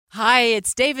Hi,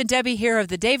 it's Dave and Debbie here of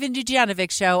the Dave and Dujanovic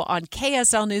Show on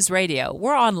KSL News Radio.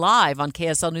 We're on live on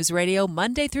KSL News Radio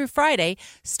Monday through Friday,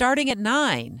 starting at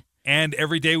 9. And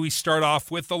every day we start off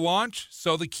with the launch,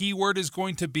 so the keyword is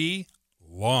going to be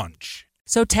launch.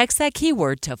 So text that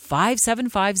keyword to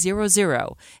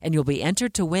 57500 and you'll be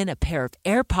entered to win a pair of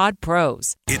AirPod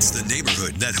Pros. It's the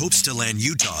neighborhood that hopes to land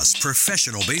Utah's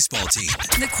professional baseball team.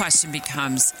 The question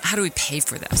becomes, how do we pay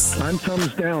for this? I'm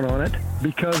thumbs down on it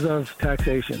because of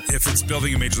taxation. If it's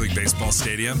building a Major League Baseball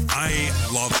stadium, I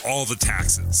love all the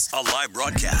taxes. A live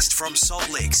broadcast from Salt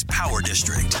Lake's Power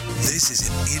District. This is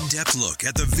an in-depth look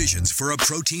at the visions for a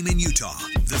pro team in Utah,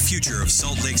 the future of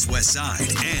Salt Lake's West Side,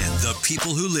 and the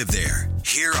people who live there.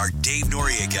 Here are Dave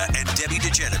Noriega and Debbie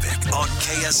Dujanovic on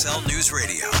KSL News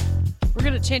Radio. We're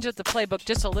going to change up the playbook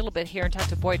just a little bit here and talk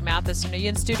to Boyd Matheson. Are you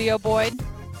in studio, Boyd?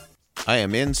 I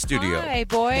am in studio. Hi,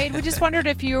 Boyd. We just wondered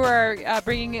if you were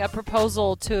bringing a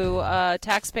proposal to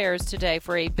taxpayers today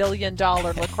for a $1 billion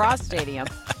lacrosse stadium.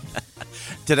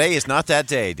 Today is not that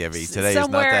day, Debbie. Today is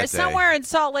not that day. Somewhere in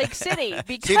Salt Lake City.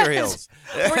 Because Cedar Hills.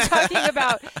 We're talking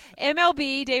about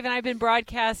MLB. Dave and I have been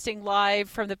broadcasting live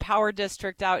from the Power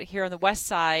District out here on the west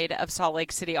side of Salt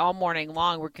Lake City all morning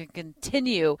long. We're going to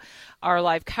continue our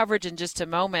live coverage in just a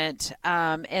moment.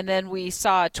 And then we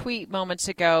saw a tweet moments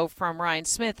ago from Ryan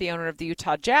Smith, the owner of the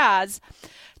Utah Jazz,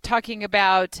 talking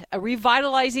about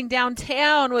revitalizing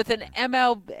downtown with an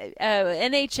NHL,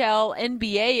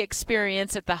 NBA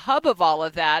experience at the hub of all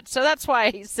of that. So that's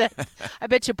why he said, I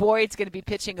bet you Boyd's going to be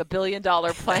pitching a $1 billion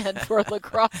plan for a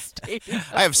lacrosse stadium.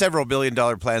 I have several $1 billion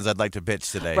plans I'd like to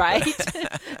pitch today. Right?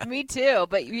 Me too.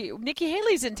 But Nikki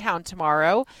Haley's in town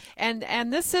tomorrow,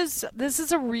 and this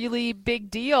is a really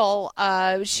big deal.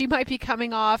 She might be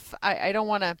coming off, I don't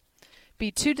want to be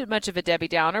too much of a Debbie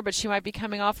Downer, but she might be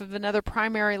coming off of another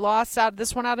primary loss out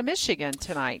of Michigan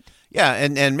tonight. Yeah,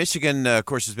 and Michigan, of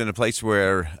course, has been a place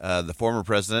where the former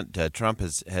president, Trump,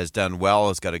 has done well,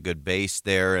 has got a good base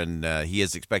there, and he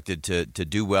is expected to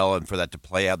do well and for that to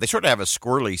play out. They sort of have a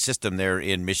squirrely system there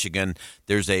in Michigan.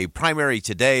 There's a primary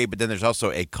today, but then there's also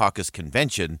a caucus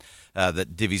convention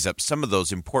that divvies up some of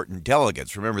those important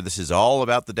delegates. Remember, this is all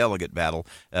about the delegate battle,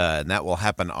 and that will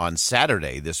happen on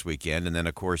Saturday this weekend. And then,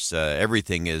 of course,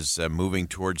 everything is moving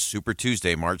towards Super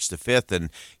Tuesday, March the 5th, and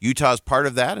Utah's part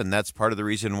of that, and that's part of the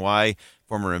reason why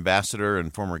former ambassador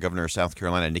and former governor of South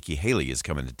Carolina, Nikki Haley, is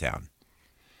coming to town.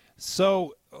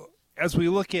 So, as we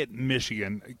look at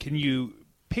Michigan, can you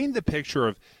paint the picture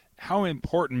of how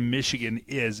important Michigan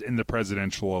is in the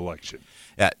presidential election?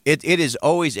 It is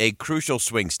always a crucial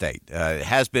swing state. It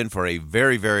has been for a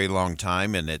very, very long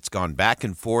time, and it's gone back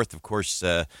and forth. Of course,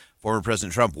 former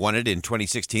President Trump won it in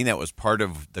 2016. That was part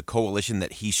of the coalition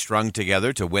that he strung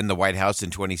together to win the White House in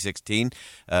 2016.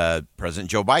 President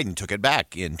Joe Biden took it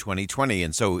back in 2020,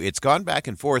 and so it's gone back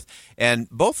and forth. And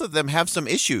both of them have some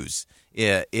issues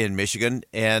in Michigan.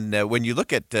 And when you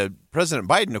look at President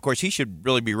Biden, of course, he should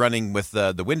really be running with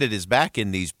the wind at his back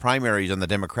in these primaries on the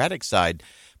Democratic side.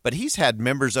 But he's had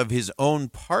members of his own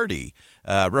party,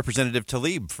 Representative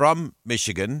Tlaib from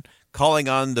Michigan, calling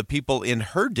on the people in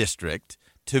her district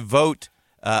to vote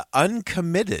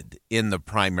uncommitted in the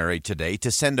primary today to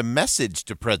send a message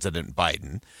to President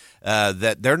Biden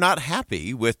that they're not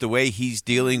happy with the way he's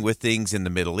dealing with things in the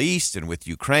Middle East and with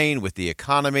Ukraine, with the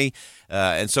economy.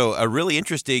 And so a really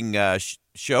interesting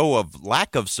show of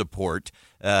lack of support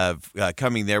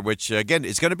coming there, which, again,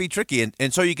 is going to be tricky.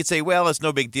 And so you could say, well, it's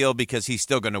no big deal because he's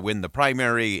still going to win the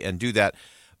primary and do that.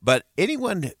 But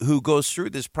anyone who goes through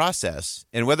this process,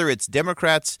 and whether it's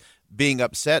Democrats being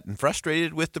upset and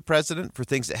frustrated with the president for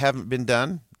things that haven't been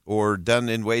done or done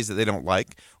in ways that they don't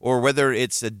like, or whether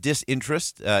it's a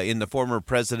disinterest in the former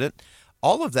president,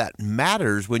 all of that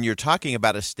matters when you're talking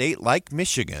about a state like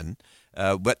Michigan,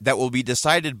 but that will be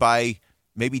decided by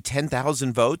maybe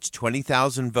 10,000 votes,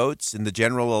 20,000 votes in the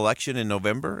general election in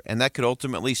November, and that could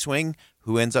ultimately swing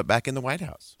who ends up back in the White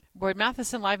House. Boyd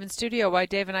Matheson live in studio while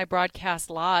Dave and I broadcast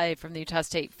live from the Utah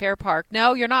State Fair Park.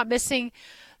 No, you're not missing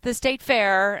the State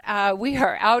Fair. We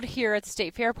are out here at the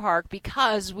State Fair Park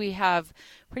because we have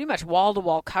pretty much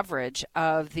wall-to-wall coverage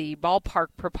of the ballpark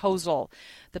proposal,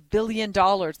 the $1 billion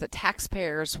that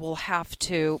taxpayers will have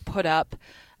to put up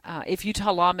if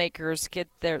Utah lawmakers get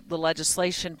the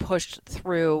legislation pushed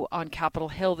through on Capitol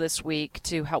Hill this week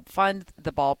to help fund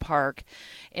the ballpark.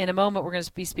 In a moment, we're going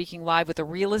to be speaking live with a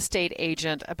real estate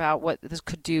agent about what this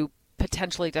could do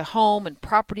potentially to home and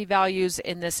property values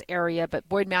in this area. But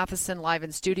Boyd Matheson live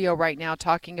in studio right now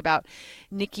talking about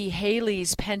Nikki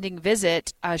Haley's pending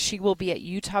visit. She will be at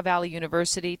Utah Valley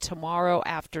University tomorrow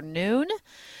afternoon.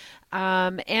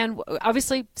 and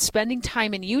obviously spending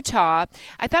time in Utah.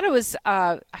 I thought it was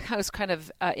kind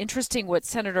of interesting what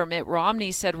Senator Mitt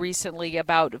Romney said recently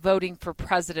about voting for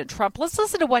President Trump. Let's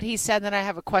listen to what he said, and then I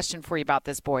have a question for you about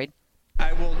this, Boyd.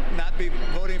 I will not be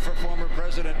voting for former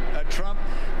President Trump.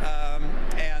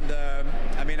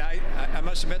 I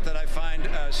must admit that I find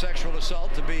sexual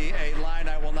assault to be a line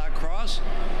I will not cross,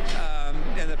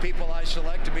 and the people I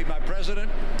select to be my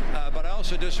president. But I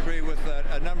also disagree with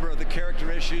a number of the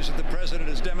character issues that the president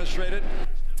has demonstrated.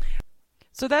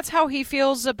 So that's how he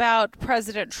feels about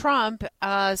President Trump,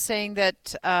 saying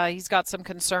that he's got some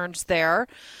concerns there.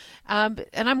 And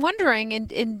I'm wondering,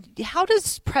 in how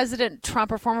does President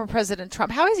Trump or former President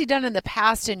Trump, how has he done in the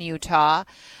past in Utah?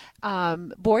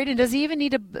 Boyd, and does he even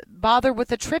need to bother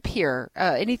with a trip here?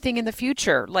 Anything in the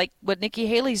future, like what Nikki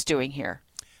Haley's doing here?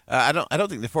 I don't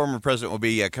think the former president will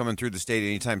be coming through the state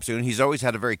anytime soon. He's always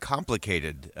had a very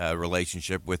complicated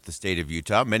relationship with the state of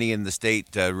Utah. Many in the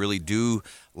state really do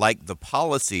like the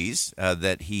policies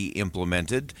that he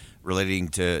implemented relating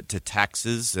to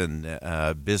taxes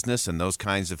and business and those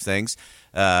kinds of things.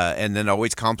 And then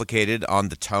always complicated on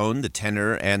the tone, the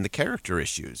tenor, and the character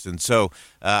issues. And so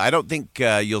I don't think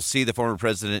you'll see the former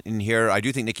president in here. I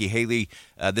do think Nikki Haley,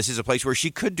 this is a place where she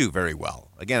could do very well.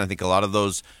 Again, I think a lot of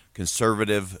those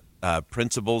conservative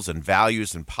principles and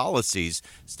values and policies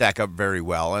stack up very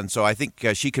well. And so I think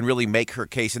she can really make her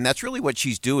case. And that's really what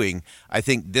she's doing, I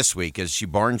think, this week as she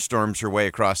barnstorms her way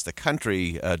across the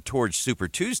country towards Super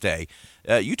Tuesday.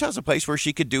 Utah's a place where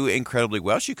she could do incredibly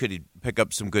well. She could pick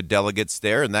up some good delegates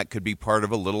there, and that could be part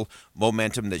of a little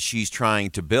momentum that she's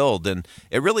trying to build. And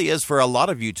it really is, for a lot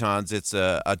of Utahns, it's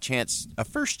a chance, a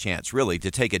first chance, really, to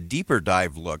take a deeper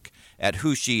dive look at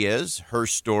who she is, her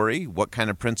story, what kind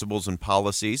of principles and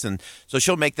policies. And so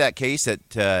she'll make that case at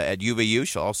UVU.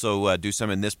 She'll also do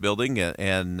some in this building,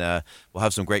 and we'll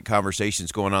have some great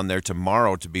conversations going on there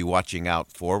tomorrow to be watching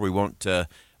out for. We won't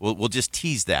We'll just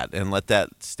tease that and let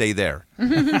that stay there.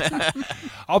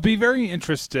 I'll be very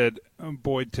interested,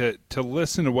 Boyd, to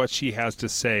listen to what she has to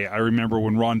say. I remember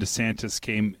when Ron DeSantis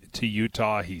came to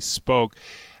Utah, he spoke.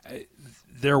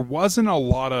 There wasn't a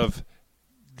lot of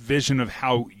vision of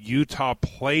how Utah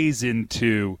plays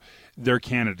into their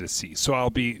candidacy. So I'll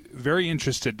be very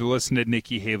interested to listen to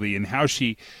Nikki Haley and how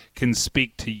she can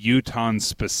speak to Utahns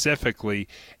specifically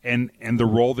and the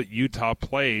role that Utah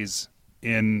plays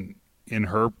in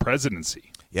her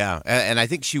presidency. Yeah, and I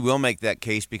think she will make that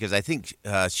case because I think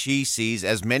she sees,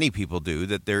 as many people do,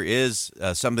 that there is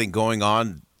something going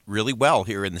on really well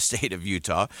here in the state of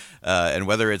Utah, and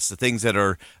whether it's the things that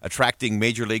are attracting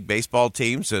Major League Baseball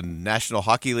teams and National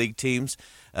Hockey League teams,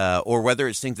 or whether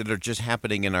it's things that are just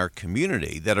happening in our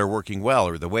community that are working well,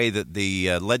 or the way that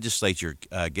the legislature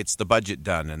gets the budget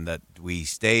done, and that we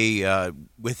stay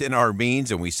within our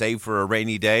means and we save for a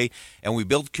rainy day, and we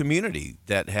build community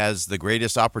that has the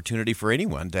greatest opportunity for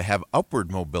anyone to have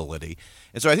upward mobility.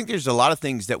 And so I think there's a lot of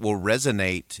things that will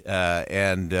resonate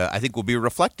and I think will be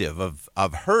reflective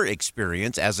of her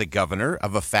experience as a governor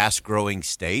of a fast-growing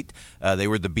state. They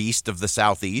were the beast of the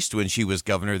Southeast when she was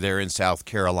governor there in South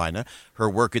Carolina. Her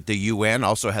work at the UN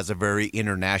also has a very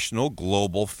international,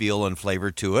 global feel and flavor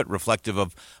to it, reflective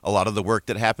of a lot of the work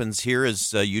that happens here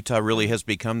as Utah really has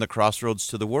become the crossroads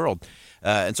to the world.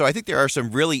 And so I think there are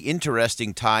some really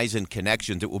interesting ties and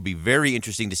connections. It will be very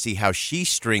interesting to see how she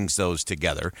strings those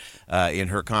together in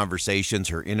her conversations,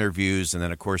 her interviews, and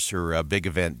then, of course, her big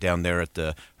event down there at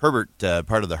the Herbert,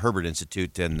 part of the Herbert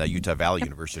Institute and Utah Valley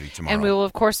University tomorrow. And we will,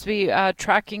 of course, be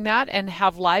tracking that and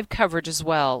have live coverage as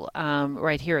well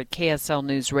right here at KSL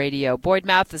News Radio. Boyd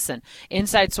Matheson,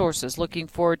 Inside Sources, looking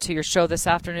forward to your show this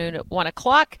afternoon at 1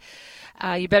 o'clock.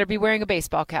 You better be wearing a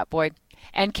baseball cap, Boyd.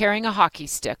 And carrying a hockey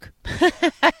stick.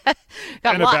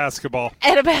 And a basketball.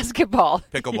 And a basketball.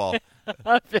 Pickleball.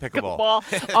 Pickleball.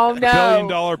 Oh,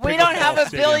 no. $1 billion we don't have $1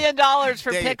 stadium. billion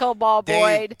for pickleball,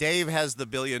 Boyd. Dave has the $1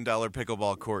 billion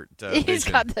pickleball court. He's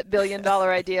vision. got that $1 billion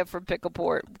idea for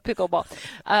pickleball.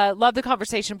 Love the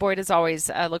conversation, Boyd, as always.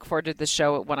 Look forward to the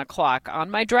show at 1 o'clock. On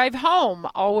my drive home,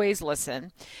 always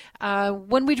listen.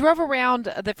 When we drove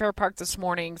around the Fair Park this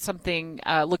morning, something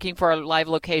looking for a live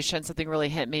location, something really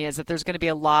hit me is that there's going to be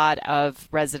a lot of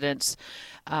residents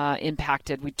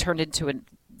impacted. We turned into a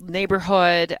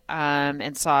neighborhood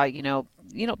and saw,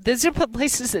 these are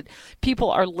places that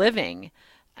people are living.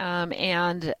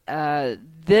 And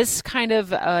this kind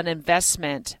of an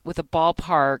investment with a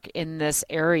ballpark in this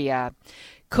area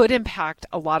could impact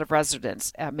a lot of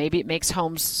residents. Maybe it makes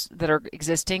homes that are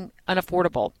existing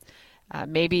unaffordable.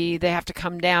 Maybe they have to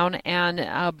come down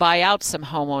and buy out some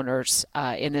homeowners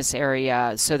in this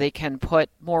area so they can put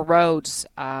more roads.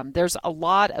 There's a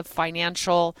lot of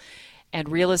financial and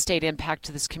real estate impact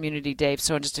to this community, Dave.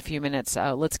 So in just a few minutes,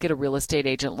 let's get a real estate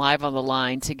agent live on the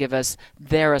line to give us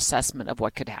their assessment of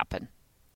what could happen.